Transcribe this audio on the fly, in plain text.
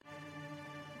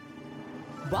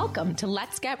Welcome to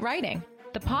Let's Get Writing,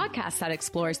 the podcast that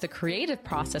explores the creative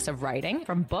process of writing,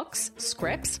 from books,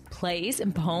 scripts, plays,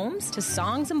 and poems to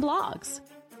songs and blogs.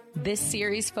 This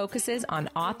series focuses on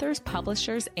authors,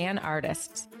 publishers, and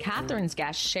artists. Catherine's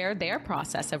guests share their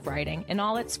process of writing in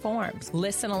all its forms.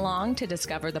 Listen along to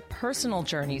discover the personal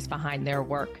journeys behind their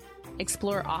work.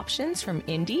 Explore options from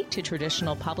indie to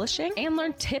traditional publishing and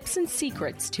learn tips and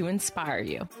secrets to inspire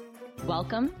you.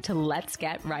 Welcome to Let's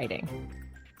Get Writing.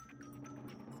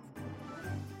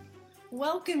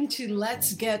 Welcome to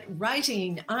Let's Get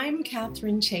Writing. I'm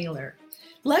Catherine Taylor.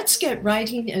 Let's Get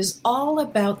Writing is all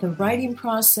about the writing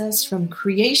process from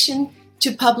creation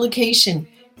to publication.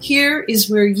 Here is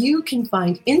where you can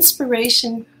find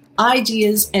inspiration,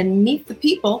 ideas, and meet the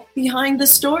people behind the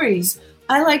stories.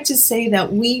 I like to say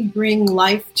that we bring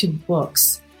life to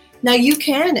books. Now, you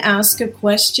can ask a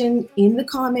question in the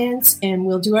comments, and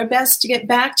we'll do our best to get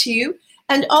back to you.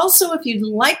 And also, if you'd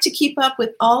like to keep up with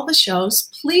all the shows,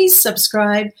 please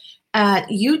subscribe at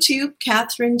YouTube,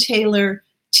 Catherine Taylor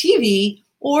TV,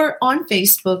 or on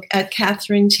Facebook at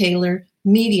Catherine Taylor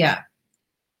Media.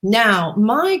 Now,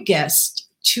 my guest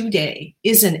today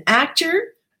is an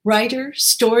actor, writer,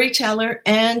 storyteller,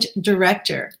 and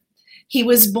director. He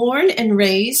was born and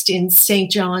raised in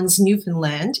St. John's,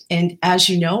 Newfoundland, and as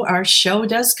you know, our show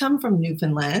does come from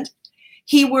Newfoundland.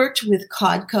 He worked with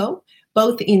Codco,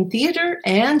 both in theater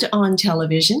and on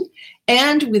television,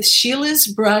 and with Sheila's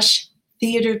Brush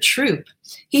Theater Troupe.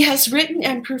 He has written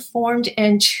and performed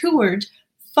and toured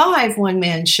 5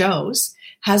 one-man shows,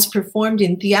 has performed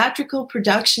in theatrical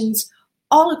productions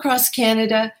all across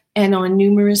Canada and on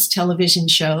numerous television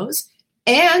shows,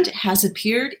 and has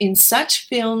appeared in such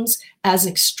films as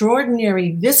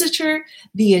Extraordinary Visitor,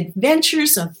 The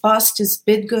Adventures of Faustus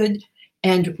Bidgood,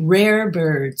 and Rare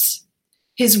Birds.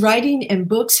 His writing and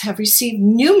books have received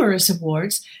numerous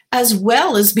awards, as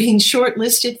well as being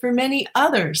shortlisted for many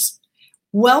others.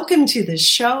 Welcome to the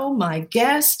show, my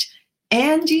guest,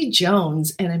 Andy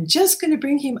Jones. And I'm just going to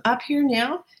bring him up here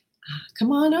now.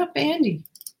 Come on up, Andy.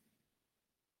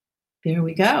 There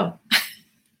we go.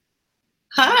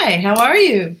 Hi, how are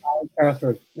you? Hi,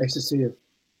 Catherine. Nice to see you.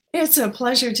 It's a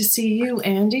pleasure to see you,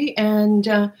 Andy. And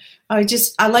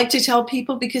I like to tell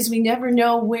people, because we never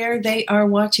know where they are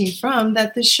watching from,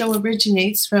 that this show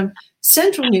originates from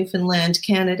central Newfoundland,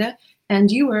 Canada,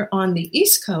 and you are on the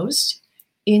East Coast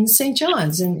in St.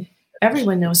 John's. And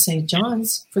everyone knows St.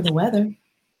 John's for the weather.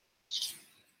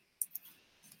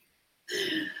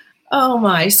 Oh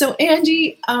my. So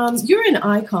Andy, you're an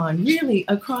icon really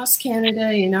across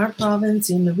Canada, in our province,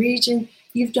 in the region.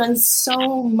 You've done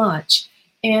so much.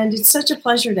 And it's such a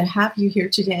pleasure to have you here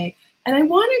today. And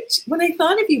when I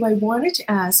thought of you, I wanted to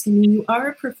ask, you are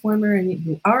a performer and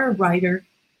you are a writer.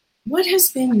 What has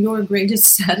been your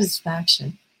greatest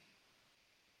satisfaction?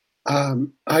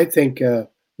 I think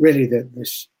really that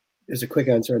this is a quick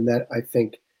answer, and that I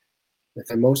think that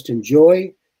I most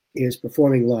enjoy is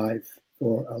performing live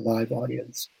for a live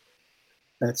audience.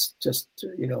 That's just,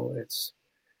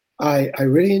 I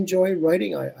really enjoy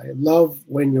writing. I love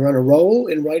when you're on a roll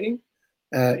in writing.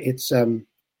 It's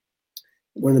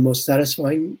one of the most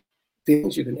satisfying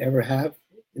things you can ever have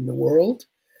in the world.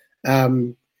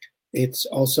 It's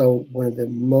also one of the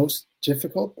most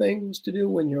difficult things to do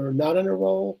when you're not on a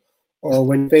roll, or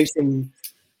when facing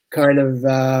kind of,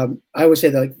 I would say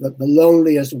that the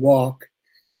loneliest walk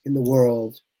in the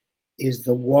world is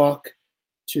the walk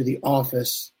to the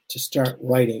office to start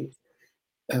writing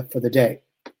for the day,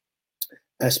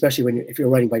 especially if you're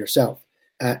writing by yourself,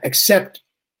 except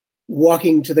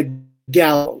walking to the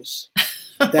gallows.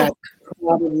 That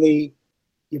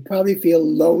you probably feel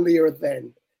lonelier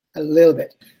then a little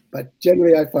bit, but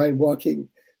generally I find walking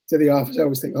to the office, I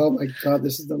always think, oh my God,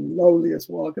 this is the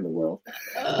loneliest walk in the world.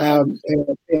 And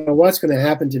what's going to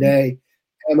happen today?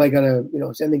 Am I going to,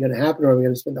 is anything going to happen, or are we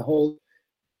going to spend the whole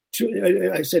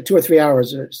 2 or 3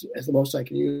 hours as the most I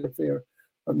can use, or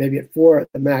maybe at 4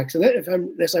 at the max, and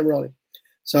unless I'm rolling.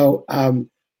 So,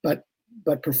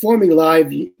 but performing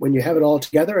live when you have it all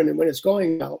together and when it's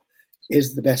going well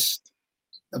is the best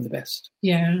of the best.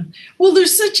 Yeah. Well,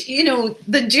 there's such,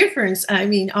 the difference. I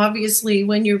mean, obviously,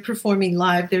 when you're performing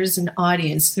live, there's an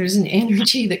audience, there's an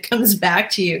energy that comes back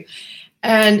to you.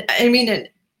 And I mean,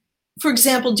 for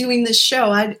example, doing this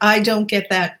show, I don't get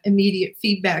that immediate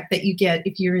feedback that you get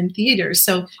if you're in theater.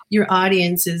 So your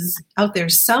audience is out there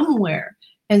somewhere.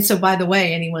 And so, by the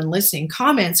way, anyone listening,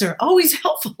 comments are always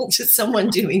helpful to someone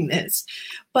doing this.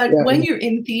 But when you're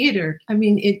in theater, I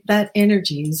mean, that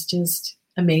energy is just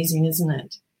amazing, isn't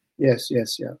it? Yes,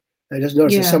 yeah. I just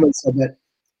noticed that someone said that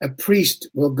a priest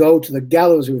will go to the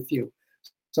gallows with you.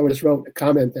 Someone just wrote a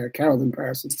comment there, Carolyn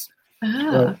Parsons.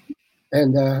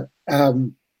 And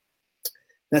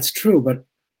that's true. But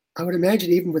I would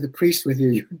imagine even with a priest with you,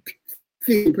 you'd be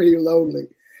feeling pretty lonely.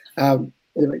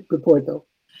 Anyway, good point, though.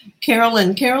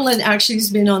 Carolyn actually has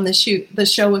been on the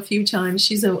show a few times.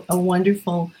 She's a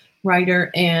wonderful writer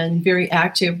and very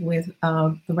active with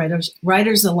the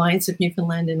Writers Alliance of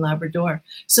Newfoundland and Labrador.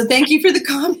 So thank you for the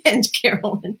comment,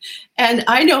 Carolyn. And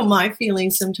I know my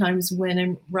feelings sometimes when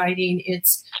I'm writing.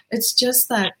 It's just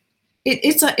that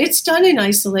it's done in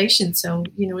isolation. So,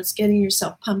 it's getting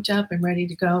yourself pumped up and ready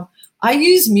to go. I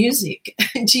use music.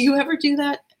 Do you ever do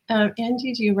that,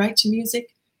 Andy? Do you write to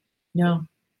music? No.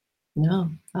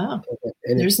 Oh,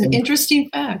 there's an interesting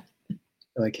fact.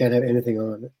 I can't have anything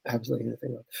on, absolutely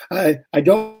anything on. I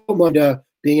don't mind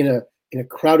being in a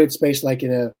crowded space, like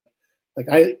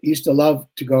I used to love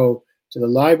to go to the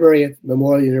library at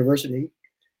Memorial University,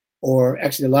 or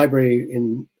actually the library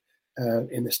in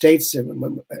the States,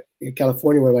 in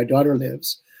California, where my daughter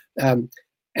lives, and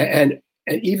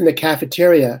even the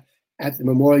cafeteria at the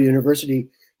Memorial University,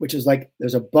 which is like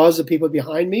there's a buzz of people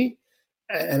behind me,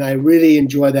 and I really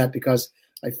enjoy that because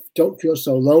I don't feel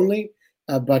so lonely.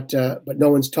 But no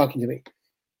one's talking to me.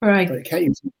 Right. But I can't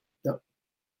use it. No.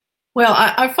 Well,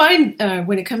 I find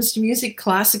when it comes to music,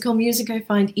 classical music, I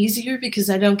find easier because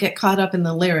I don't get caught up in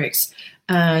the lyrics.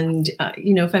 And,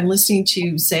 if I'm listening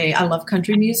to, say, I love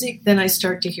country music, then I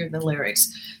start to hear the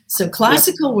lyrics. So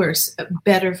classical works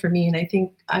better for me. And I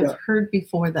think I've heard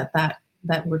before that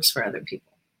works for other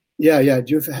people. Yeah.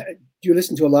 Do you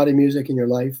listen to a lot of music in your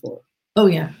life? Or? Oh,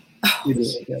 yeah. You do,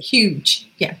 yes.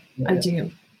 Huge. Yeah, I do.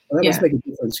 Well, that must make a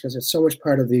difference because it's so much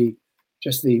part of the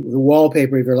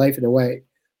wallpaper of your life in a way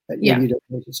that you don't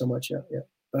make it so much. Yeah.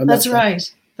 That's right.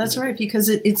 That's right, because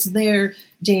it's there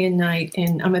day and night,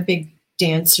 and I'm a big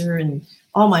dancer and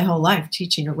all my whole life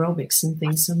teaching aerobics and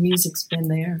things, so music's been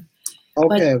there.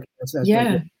 Okay. That's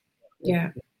yeah.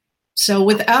 So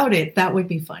without it, that would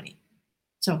be funny.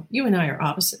 So you and I are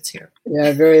opposites here.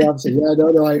 Yeah, very opposite. Yeah,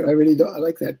 no, I really don't. I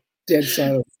like that dead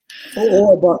silence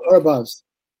or a buzz.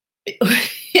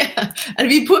 Yeah, and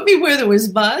if you put me where there was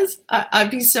buzz,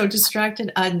 I'd be so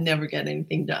distracted I'd never get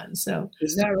anything done. So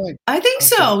is that right? I think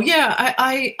so. Yeah,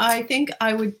 I think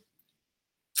I would.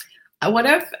 What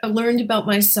I've learned about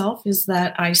myself is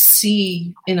that I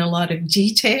see in a lot of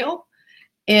detail,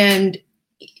 and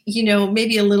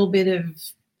maybe a little bit of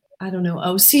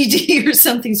OCD or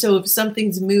something. So if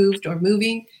something's moved or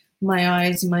moving, my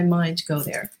eyes and my mind go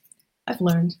there. I've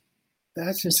learned.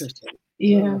 That's interesting.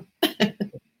 Yeah.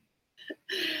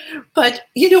 But,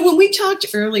 when we talked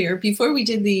earlier, before we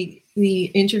did the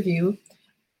interview,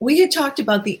 we had talked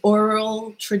about the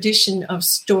oral tradition of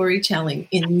storytelling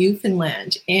in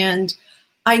Newfoundland. And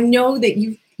I know that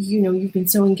you've been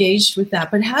so engaged with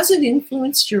that, but has it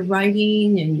influenced your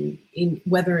writing and in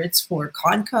whether it's for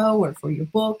Codco or for your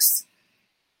books?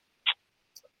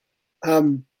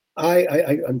 I'm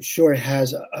sure it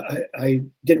has. I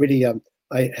didn't really, I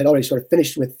had already sort of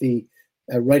finished with the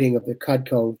writing of the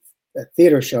Codco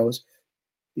theater shows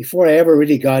before I ever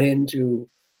really got into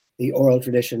the oral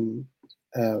tradition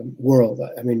world.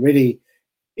 I mean, really,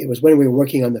 it was when we were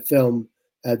working on the film,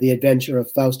 The Adventure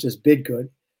of Faustus Bidgood,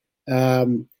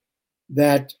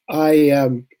 that I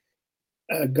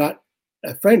got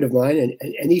a friend of mine,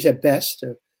 Anita Best.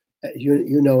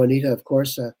 You know Anita, of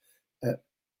course,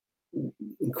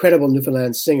 incredible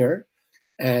Newfoundland singer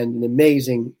and an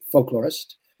amazing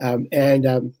folklorist.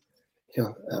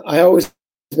 I always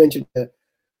mentioned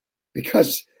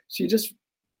because she just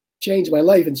changed my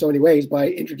life in so many ways by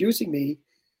introducing me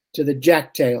to the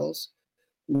Jack Tales,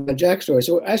 Jack story.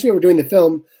 So as we were doing the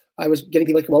film, I was getting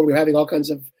people to come over. We were having all kinds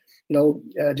of,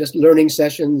 just learning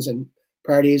sessions and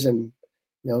parties and,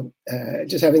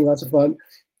 just having lots of fun.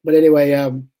 But anyway,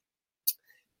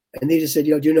 Anita said,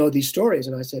 do you know these stories?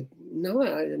 And I said, no,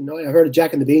 I didn't know. I heard of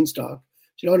Jack and the Beanstalk.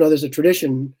 She said, no, there's a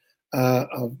tradition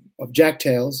of Jack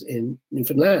Tales in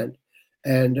Newfoundland.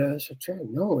 And I said, sure,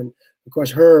 no. And of course,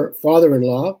 her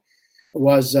father-in-law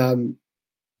was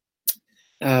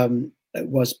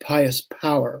Pius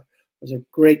Power, was a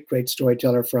great, great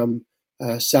storyteller from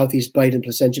Southeast Bight and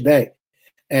Placentia Bay.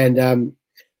 And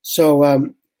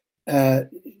so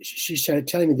she started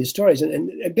telling me these stories.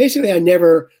 And basically, I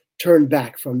never turned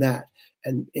back from that.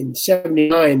 And in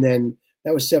 79, then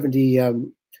that was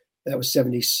 77 or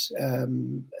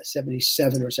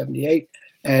 78.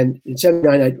 And in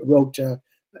 79, I wrote,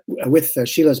 with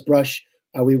Sheila's brush,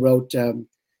 we wrote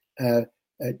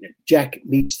Jack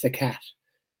Meets the Cat.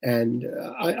 And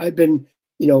I've been,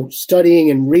 studying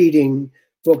and reading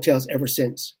folktales ever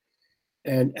since.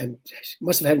 And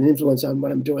must have had an influence on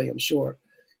what I'm doing, I'm sure.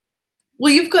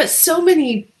 Well, you've got so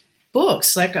many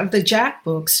books, like of the Jack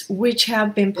books, which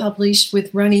have been published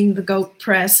with Running the Goat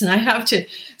Press. And I have to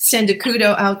send a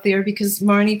kudo out there because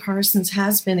Marnie Parsons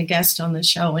has been a guest on the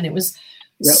show, and it was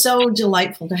so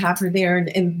delightful to have her there.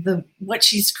 And what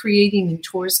she's creating in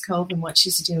Torres Cove and what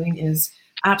she's doing is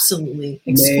absolutely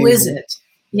exquisite.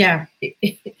 Yeah.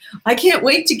 I can't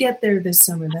wait to get there this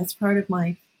summer. That's part of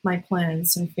my plan.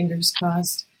 So fingers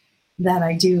crossed that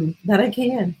I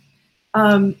can.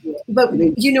 But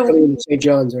coming to St.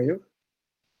 John's, are you?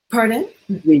 Pardon?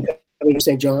 Coming to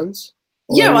St. John's?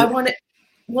 Yeah, I want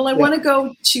to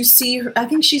go to see her. I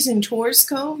think she's in Torres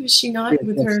Cove, is she not?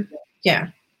 With her? Yeah.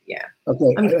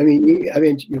 Okay. I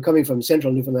mean, you're coming from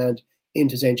central Newfoundland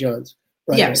into St. John's,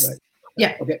 right? Yes. Right.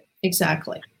 Yeah. Okay.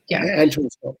 Exactly. Yeah. And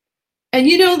Torres Cove. And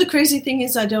the crazy thing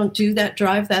is I don't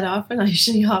drive that often. I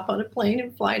usually hop on a plane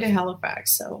and fly to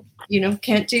Halifax. So,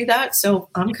 can't do that. So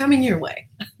I'm coming your way.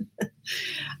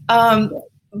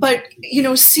 But,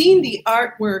 seeing the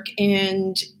artwork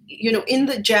and, in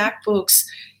the Jack books,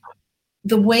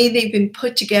 the way they've been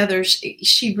put together,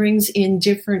 she brings in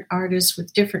different artists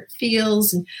with different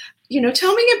feels. And,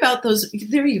 tell me about those.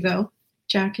 There you go,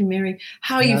 Jack and Mary,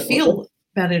 how you feel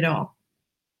about it all.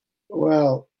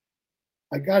 Well,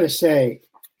 I got to say,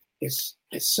 it's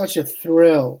such a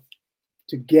thrill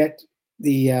to get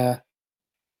the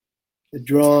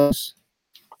drawings.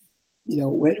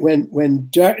 When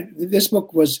this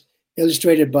book was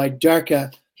illustrated by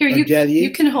Darka. Here,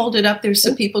 you can hold it up there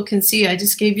so people can see. I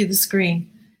just gave you the screen.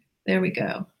 There we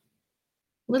go.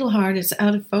 A little hard. It's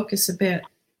out of focus a bit.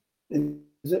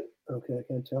 Is it? Okay, I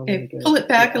can't tell. Okay, pull it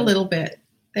back a little bit.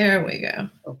 There we go.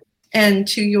 Okay. And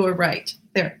to your right.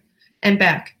 There. And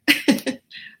back.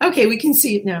 Okay, we can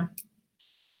see it now.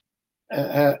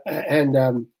 I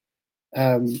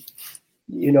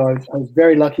was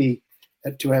very lucky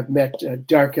to have met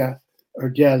Darka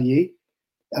Erdelyi,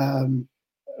 and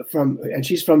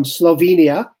she's from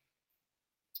Slovenia,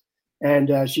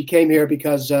 and she came here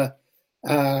because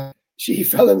she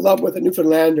fell in love with a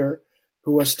Newfoundlander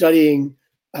who was studying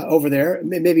over there.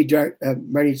 Maybe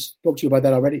Marnie spoke to you about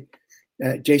that already,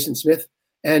 Jason Smith,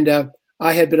 and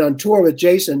I had been on tour with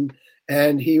Jason,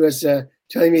 and he was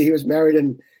telling me he was married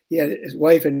and he had his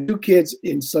wife and 2 kids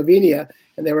in Slovenia,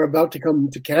 and they were about to come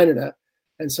to Canada.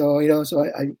 And so, I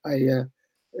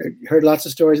heard lots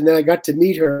of stories, and then I got to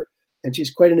meet her, and she's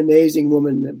quite an amazing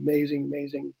woman,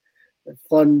 amazing,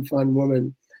 fun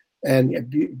woman, and a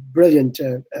brilliant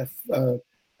a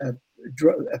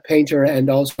painter and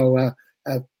also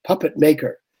a puppet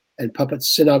maker and puppet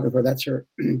scenographer. That's her.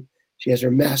 She has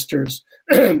her master's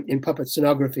in puppet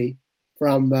scenography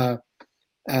from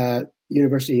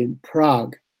University in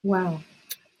Prague. Wow.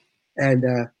 And,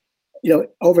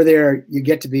 over there you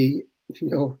get to be,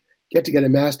 get to get a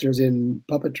master's in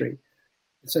puppetry.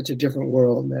 It's such a different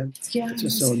world, man. Yeah. It's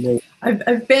just so amazing.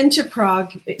 I've been to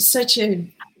Prague. It's the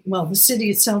city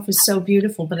itself is so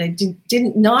beautiful, but I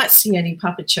didn't not see any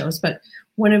puppet shows. But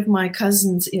one of my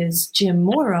cousins is Jim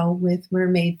Morrow with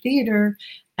Mermaid Theater,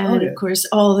 and of course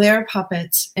all their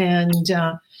puppets. And,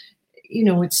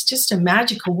 it's just a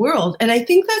magical world. And I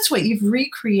think that's what you've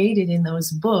recreated in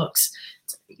those books,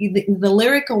 the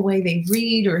lyrical way they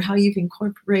read, or how you've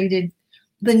incorporated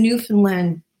the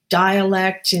Newfoundland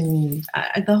dialect and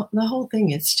the whole thing.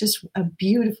 It's just a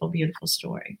beautiful, beautiful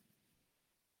story.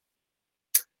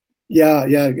 Yeah,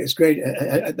 it's great.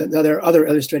 Now there are other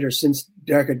illustrators since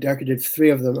Darka did 3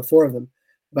 of them or 4 of them,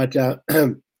 but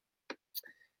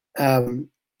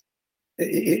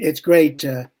it's great.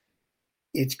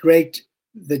 It's great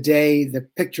the day the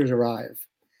pictures arrive,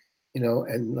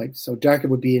 and so Darka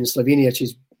would be in Slovenia.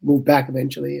 She's moved back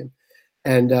eventually,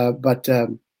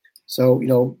 so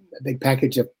a big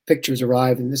package of pictures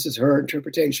arrive, and this is her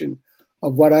interpretation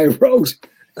of what I wrote.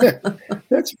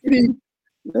 That's a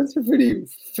pretty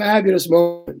fabulous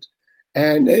moment.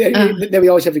 And then we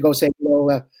always have to go say,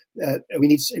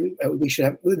 we should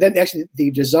have. Then actually,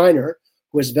 the designer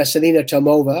was Veselina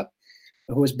Tomova,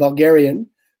 who was Bulgarian,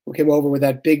 who came over with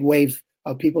that big wave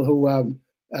of people who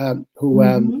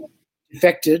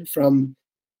defected from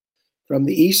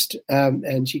the East,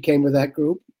 and she came with that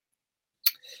group.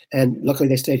 And luckily,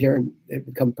 they stayed here and they've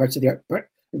become parts of the art,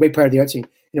 a great part of the art scene.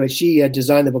 Anyway, she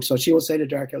designed the book, so she will say to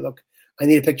Darka, "Look, I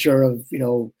need a picture of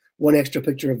one extra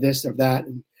picture of this or that,"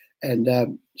 and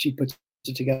she puts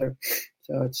it together.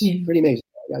 So it's pretty amazing.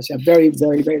 I'm a very,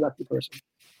 very, very lucky person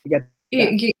to get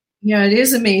that. Yeah, it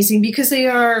is amazing because they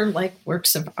are like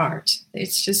works of art.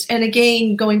 It's just, and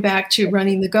again, going back to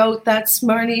Running the Goat, that's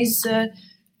Marnie's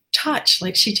touch.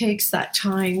 Like she takes that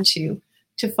time to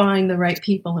find the right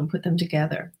people and put them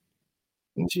together.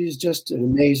 She's just an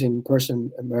amazing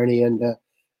person, Marnie,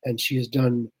 and she has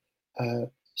done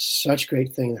such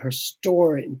great thing. Her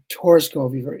store in Torres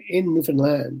Cove, if you're in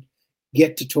Newfoundland,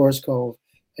 get to Torres Cove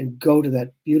and go to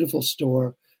that beautiful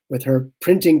store with her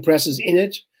printing presses in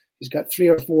it. She's got 3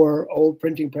 or 4 old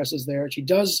printing presses there. She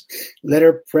does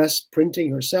letterpress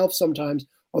printing herself sometimes,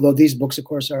 although these books, of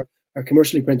course, are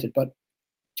commercially printed. But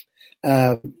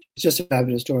it's just a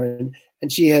fabulous store,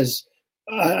 and she has,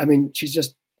 she's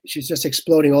just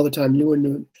exploding all the time, new and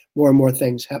new, more and more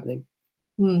things happening.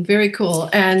 Very cool.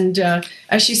 And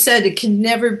as she said, it can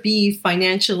never be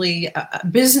financially a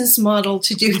business model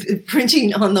to do the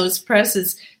printing on those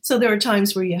presses. So there are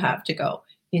times where you have to go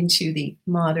into the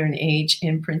modern age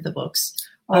and print the books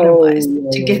otherwise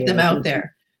to get them out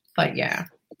there. But yeah,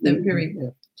 they're very. Yeah.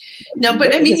 No,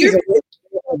 but I mean, you're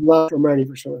a lot for money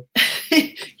for sure.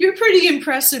 You're pretty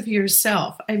impressive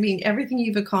yourself. I mean, everything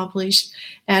you've accomplished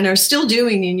and are still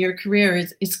doing in your career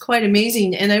is quite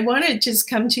amazing. And I want to just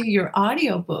come to your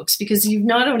audiobooks, because you've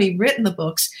not only written the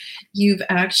books, you've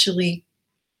actually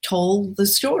told the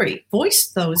story,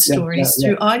 voiced those stories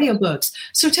through audiobooks.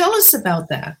 So tell us about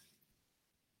that.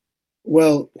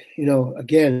 Well,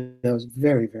 again, I was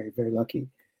very, very, very lucky.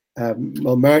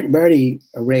 Marty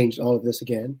arranged all of this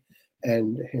again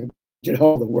and did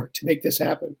all the work to make this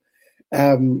happen.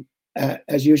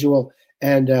 As usual.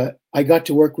 And I got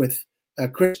to work with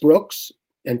Chris Brooks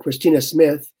and Christina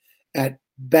Smith at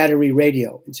Battery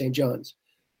Radio in St. John's.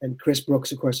 And Chris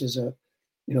Brooks, of course, is a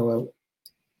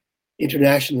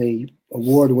internationally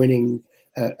award-winning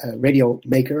radio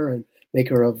maker and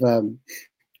maker of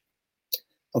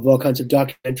all kinds of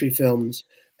documentary films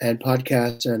and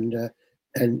podcasts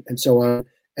and so on.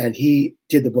 And he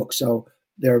did the book. So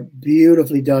they're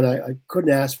beautifully done. I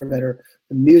couldn't ask for better.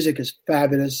 The music is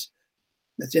fabulous.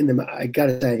 That's in them. I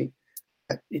gotta say,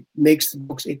 it makes the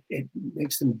books. It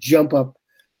makes them jump up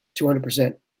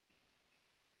 200%.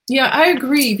 Yeah, I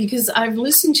agree, because I've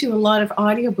listened to a lot of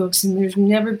audiobooks and there's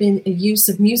never been a use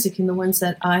of music in the ones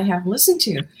that I have listened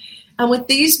to. And with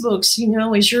these books,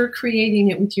 as you're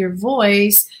creating it with your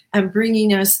voice and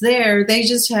bringing us there, they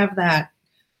just have that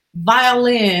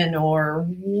violin or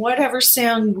whatever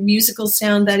musical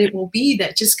sound that it will be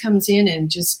that just comes in and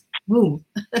just boom,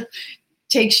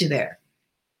 takes you there.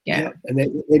 Yeah.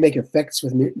 And they make effects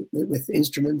with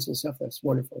instruments and stuff. That's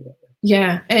wonderful.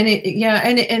 Yeah,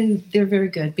 and they're very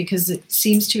good because it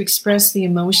seems to express the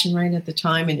emotion right at the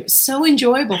time, and it was so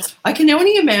enjoyable. I can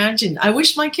only imagine. I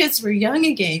wish my kids were young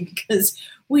again, because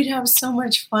we'd have so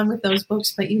much fun with those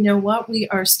books. But you know what? We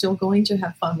are still going to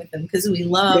have fun with them because we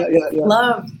love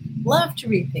to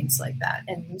read things like that.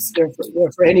 And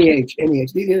they're for any age.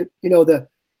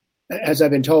 As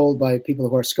I've been told by people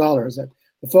who are scholars, that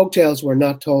the folk tales were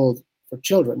not told for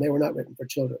children. They were not written for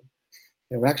children.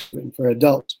 They were actually written for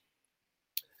adults.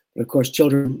 But of course,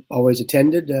 children always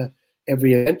attended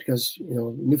every event because,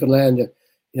 in Newfoundland,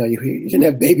 you didn't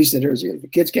have babysitters. The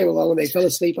kids came along and they fell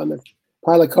asleep on the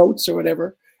pile of coats or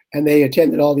whatever, and they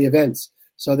attended all the events.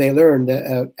 So they learned,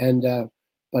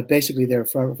 but basically they're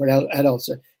for adults.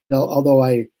 Although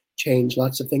I change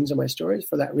lots of things in my stories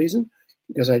for that reason,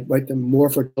 because I write them more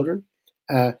for children.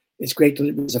 It's great to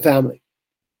live as a family.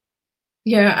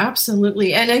 Yeah,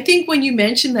 absolutely. And I think when you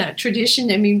mentioned that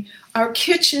tradition, our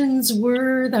kitchens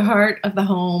were the heart of the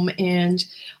home. And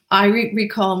I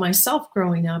recall myself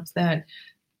growing up that,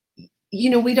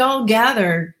 we'd all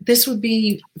gather. This would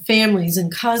be families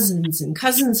and cousins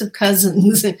of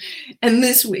cousins. And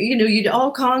this, you'd all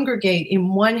congregate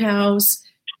in one house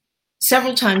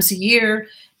several times a year.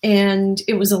 And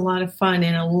it was a lot of fun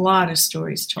and a lot of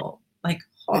stories told.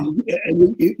 And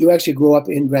you actually grew up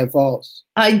in Grand Falls.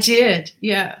 I did,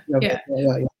 yeah.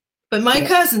 But my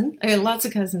cousin, I had lots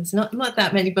of cousins, not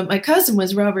that many, but my cousin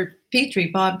was Robert Petrie,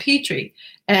 Bob Petrie,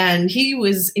 and he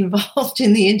was involved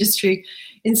in the industry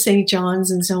in St.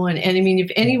 John's and so on. And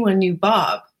if anyone knew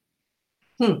Bob,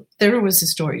 there was a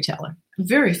storyteller, a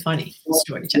very funny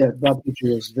storyteller. Yeah, Bob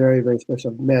Petrie is very, very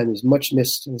special. Man, he's much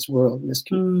missed in this world, in this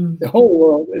the whole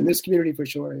world, in this community for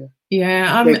sure.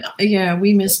 Yeah,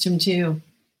 we missed him too.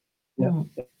 Yeah.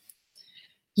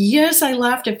 Yes, I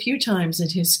laughed a few times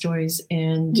at his stories,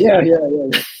 and yeah.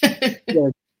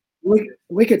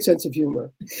 Wicked sense of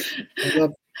humor.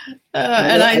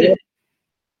 I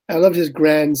loved his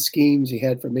grand schemes he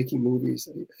had for making movies.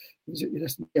 You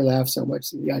just laugh so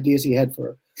much. The ideas he had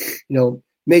for,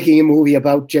 making a movie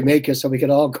about Jamaica so we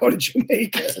could all go to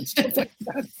Jamaica and stuff like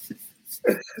that.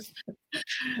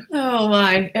 Oh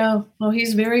my! Oh,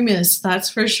 he's very missed. That's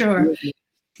for sure.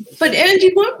 But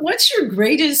Andy, what's your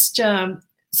greatest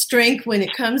strength when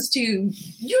it comes to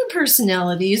your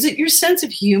personality? Is it your sense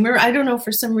of humor? I don't know.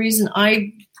 For some reason,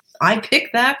 I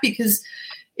pick that because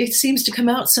it seems to come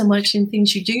out so much in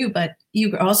things you do, but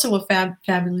you're also a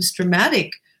fabulous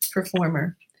dramatic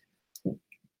performer.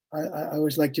 I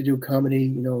always like to do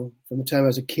comedy, from the time I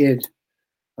was a kid.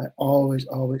 I always,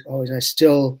 I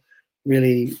still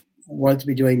really want to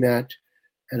be doing that.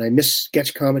 And I miss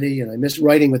sketch comedy, and I miss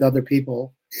writing with other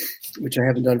people, which I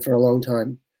haven't done for a long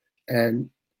time. And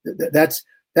that's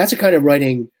the kind of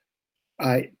writing.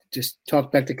 I just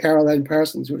talked back to Carol Ann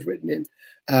Parsons, who was written in.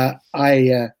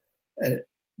 I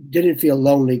didn't feel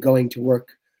lonely going to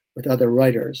work with other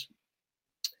writers.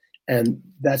 And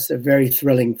that's a very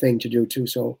thrilling thing to do too.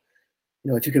 So,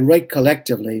 if you can write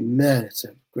collectively, man, it's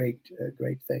a great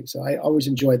thing. So I always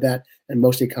enjoyed that, and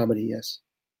mostly comedy, yes.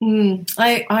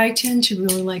 I tend to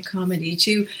really like comedy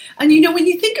too. And when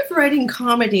you think of writing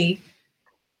comedy,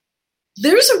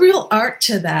 there's a real art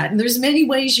to that. And there's many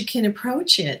ways you can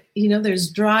approach it.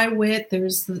 There's dry wit,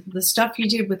 there's the stuff you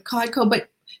did with Codco. But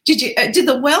did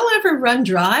the well ever run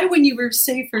dry when you were,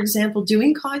 say, for example,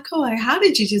 doing Codco? How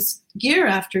did you just year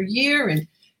after year, and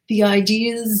the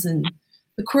ideas and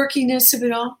the quirkiness of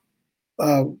it all?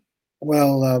 I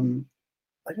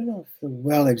don't know if the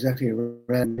well exactly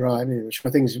ran dry. I mean,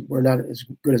 sure, things were not as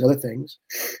good as other things,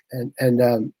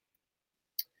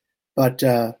 but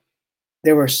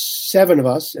there were 7 of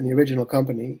us in the original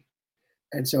company,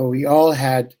 and so we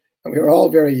were all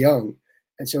very young,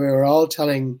 and so we were all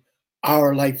telling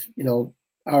our life,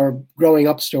 our growing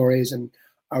up stories and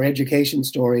our education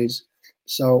stories.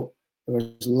 So there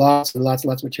was lots and lots and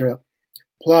lots of material.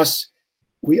 Plus,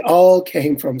 we all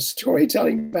came from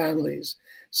storytelling families,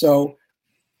 so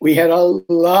we had a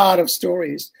lot of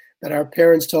stories that our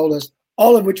parents told us,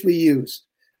 all of which we used,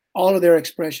 all of their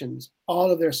expressions,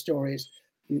 all of their stories.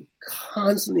 We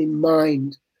constantly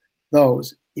mined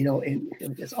those,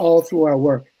 it's all through our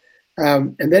work.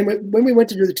 And then when we went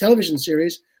to do the television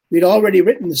series, we'd already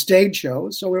written the stage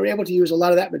shows, so we were able to use a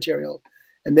lot of that material.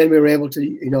 And then we were able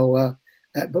to,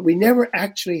 but we never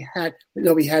actually had,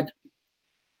 we had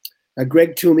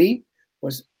Greg Toomey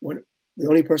was the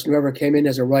only person who ever came in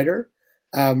as a writer.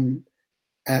 And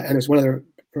it was one other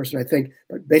person, I think.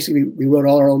 But basically, we wrote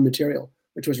all our own material,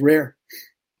 which was rare.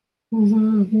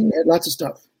 Mm-hmm. We had lots of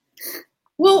stuff.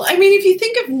 Well, if you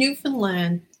think of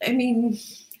Newfoundland,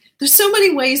 there's so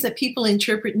many ways that people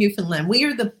interpret Newfoundland. We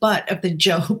are the butt of the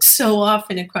joke so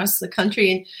often across the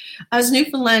country. And as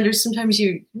Newfoundlanders, sometimes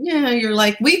you're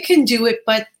like, we can do it,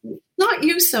 but not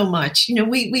you so much.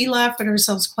 We laugh at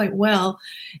ourselves quite well.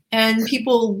 And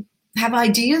people have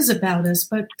ideas about us,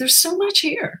 but there's so much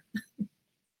here.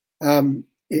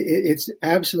 It's an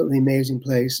absolutely amazing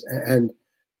place. And,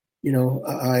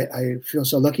 I feel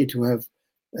so lucky to have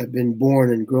been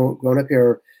born and grown up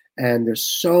here. And there's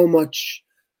so much,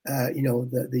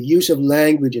 the use of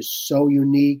language is so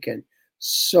unique and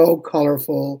so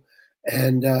colorful.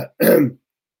 And, that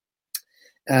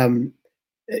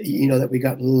we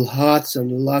got lots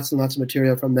and lots and lots of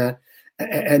material from that.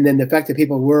 And then the fact that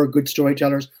people were good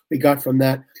storytellers, we got from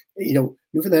that.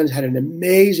 Newfoundland's had an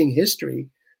amazing history.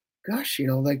 Gosh,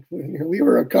 we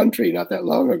were a country not that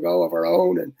long ago of our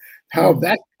own, and how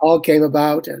that all came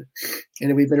about, and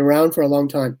we've been around for a long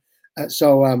time.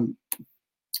 So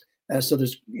there's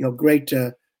there's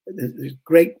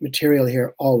great material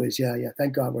here always. Yeah.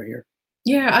 Thank God we're here.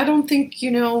 Yeah, I don't think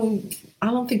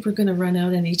we're going to run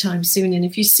out anytime soon. And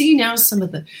if you see now some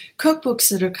of the cookbooks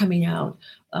that are coming out,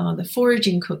 the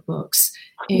foraging cookbooks,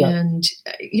 and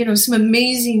some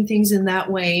amazing things in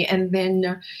that way. And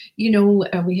then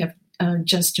we have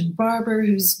Justin Barber,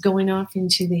 who's going off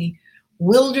into the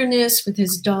wilderness with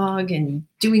his dog and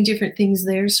doing different things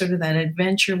there, sort of that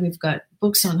adventure. We've got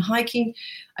books on hiking.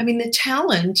 The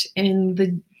talent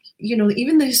and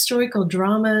even the historical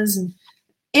dramas and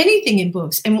anything in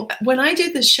books. And when I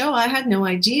did this show, I had no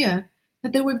idea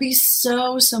that there would be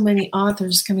so many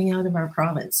authors coming out of our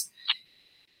province.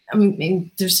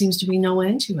 There seems to be no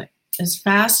end to it. As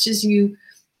fast as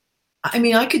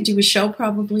I could do a show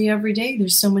probably every day.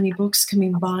 There's so many books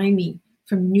coming by me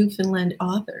from Newfoundland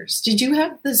authors. Did you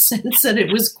have the sense that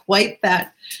it was quite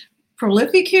that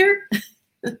prolific here?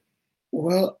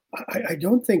 Well, I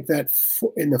don't think that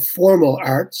in the formal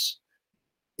arts,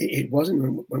 it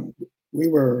wasn't. When we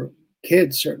were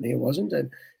kids, certainly it wasn't. And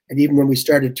even when we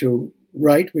started to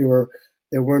write,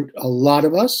 there weren't a lot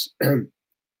of us.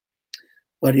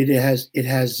 But it has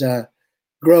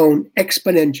grown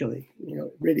exponentially.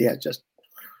 It really has just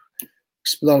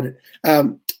exploded.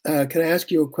 Can I ask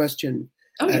you a question?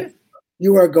 Oh, yeah.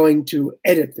 You are going to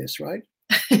edit this, right?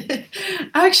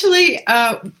 Actually,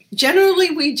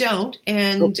 generally we don't,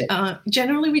 and Okay.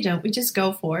 Generally we don't. We just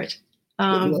go for it.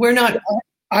 Well, We're not.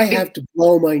 I have to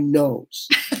blow my nose.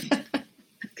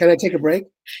 Can I take a break?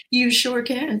 You sure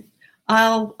can.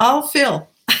 I'll fill.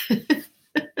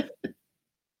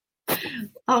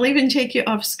 I'll even take you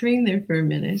off screen there for a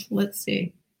minute. Let's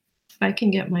see if I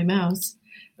can get my mouse.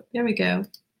 There we go.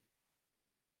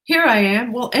 Here I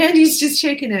am. Well, Andy's just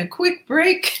taking a quick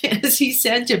break, as he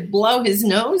said, to blow his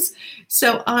nose.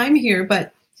 So I'm here.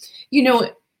 But, you know,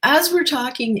 as we're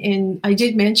talking, and I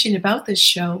did mention about this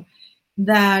show,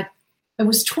 that it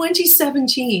was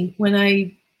 2017 when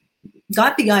I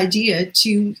got the idea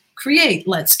to create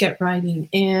Let's Get Writing.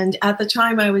 And at the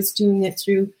time I was doing it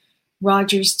through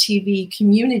Rogers TV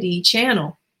community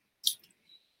channel.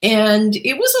 And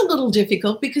it was a little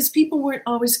difficult because people weren't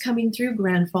always coming through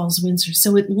Grand Falls, Windsor.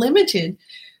 So it limited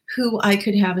who I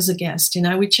could have as a guest. And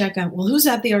I would check out, well, who's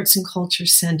at the Arts and Culture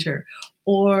Center?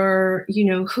 Or, you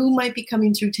know, who might be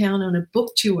coming through town on a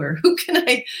book tour? Who can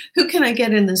I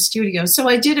get in the studio? So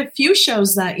I did a few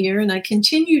shows that year, and I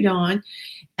continued on.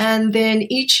 And then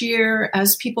each year,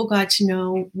 as people got to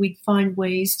know, we'd find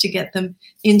ways to get them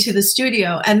into the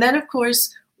studio. And then, of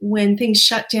course, when things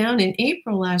shut down in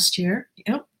April last year,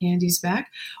 Andy's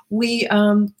back, we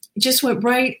just went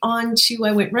right on to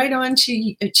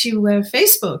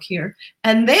Facebook here.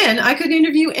 And then I could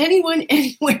interview anyone,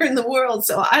 anywhere in the world.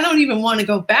 So I don't even want to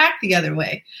go back the other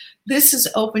way. This has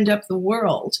opened up the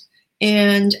world.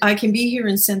 And I can be here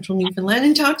in central Newfoundland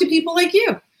and talk to people like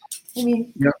you. I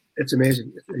mean, yeah, it's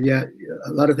amazing. Yeah,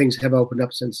 a lot of things have opened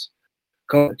up since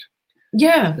COVID.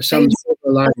 Yeah. There's some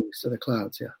silver linings to the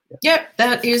clouds, Yeah,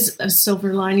 that is a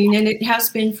silver lining, and it has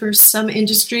been for some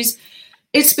industries.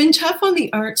 It's been tough on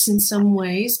the arts in some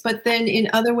ways, but then in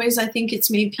other ways, I think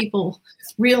it's made people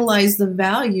realize the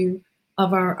value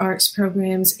of our arts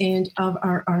programs and of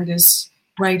our artists,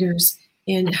 writers,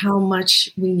 and how much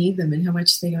we need them and how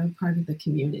much they are part of the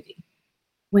community.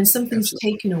 When something's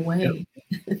taken away,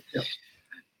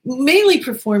 mainly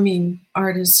performing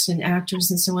artists and actors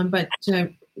and so on, but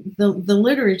the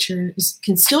literature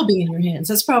can still be in your hands.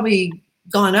 That's probably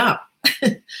gone up,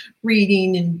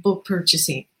 reading and book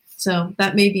purchasing. So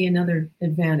that may be another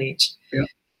advantage. Yeah.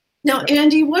 Now,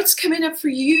 Andy, what's coming up for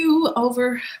you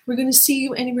we're going to see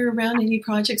you anywhere around, any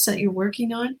projects that you're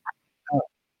working on?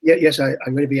 Yes, I'm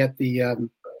going to be at the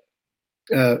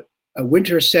a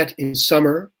winter set in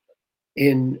summer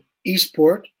in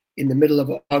Eastport in the middle of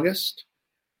August.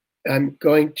 I'm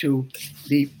going to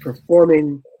be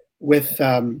performing with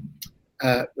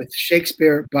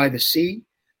Shakespeare by the Sea.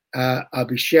 I'll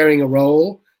be sharing a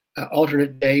role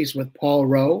alternate days with Paul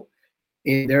Rowe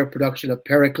in their production of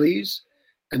Pericles,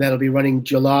 and that'll be running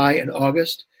July and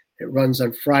August. It runs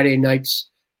on Friday nights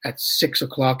at 6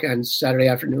 o'clock and Saturday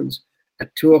afternoons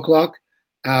at 2 o'clock.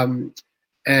 And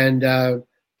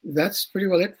that's pretty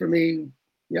well it for me.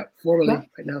 Formally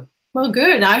right now. Well,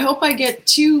 good. I hope I get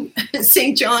to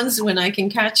St. John's when I can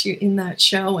catch you in that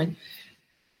show, and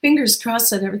fingers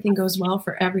crossed that everything goes well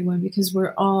for everyone, because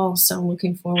we're all so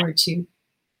looking forward to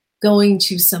going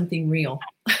to something real.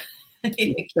 Thank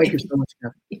you so much,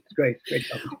 Kathy. It's great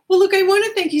talking. Well, look, I want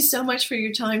to thank you so much for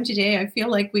your time today. I feel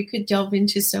like we could delve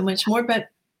into so much more, but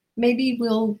maybe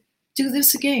we'll do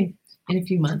this again in a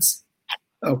few months.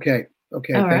 Okay. All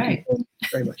thank right. you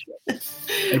very much.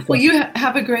 Well, you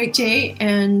have a great day,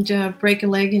 and break a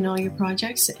leg in all your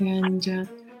projects, and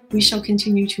we shall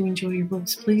continue to enjoy your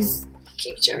books. Please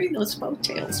keep sharing those folk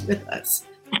tales with us.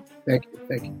 Thank you.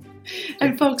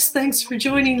 And folks, thanks for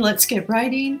joining Let's Get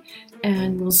Writing,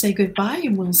 and we'll say goodbye,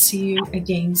 and we'll see you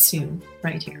again soon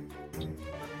right here.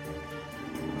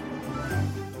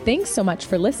 Thanks so much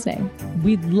for listening.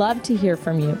 We'd love to hear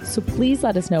from you, so please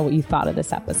let us know what you thought of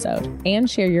this episode and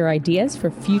share your ideas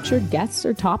for future guests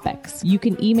or topics. You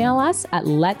can email us at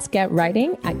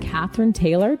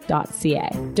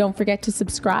letsgetwriting@katherinetaylor.ca. Don't forget to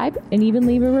subscribe and even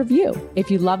leave a review. If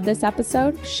you love this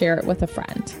episode, share it with a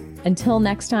friend. Until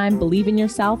next time, believe in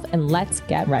yourself and let's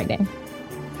get writing.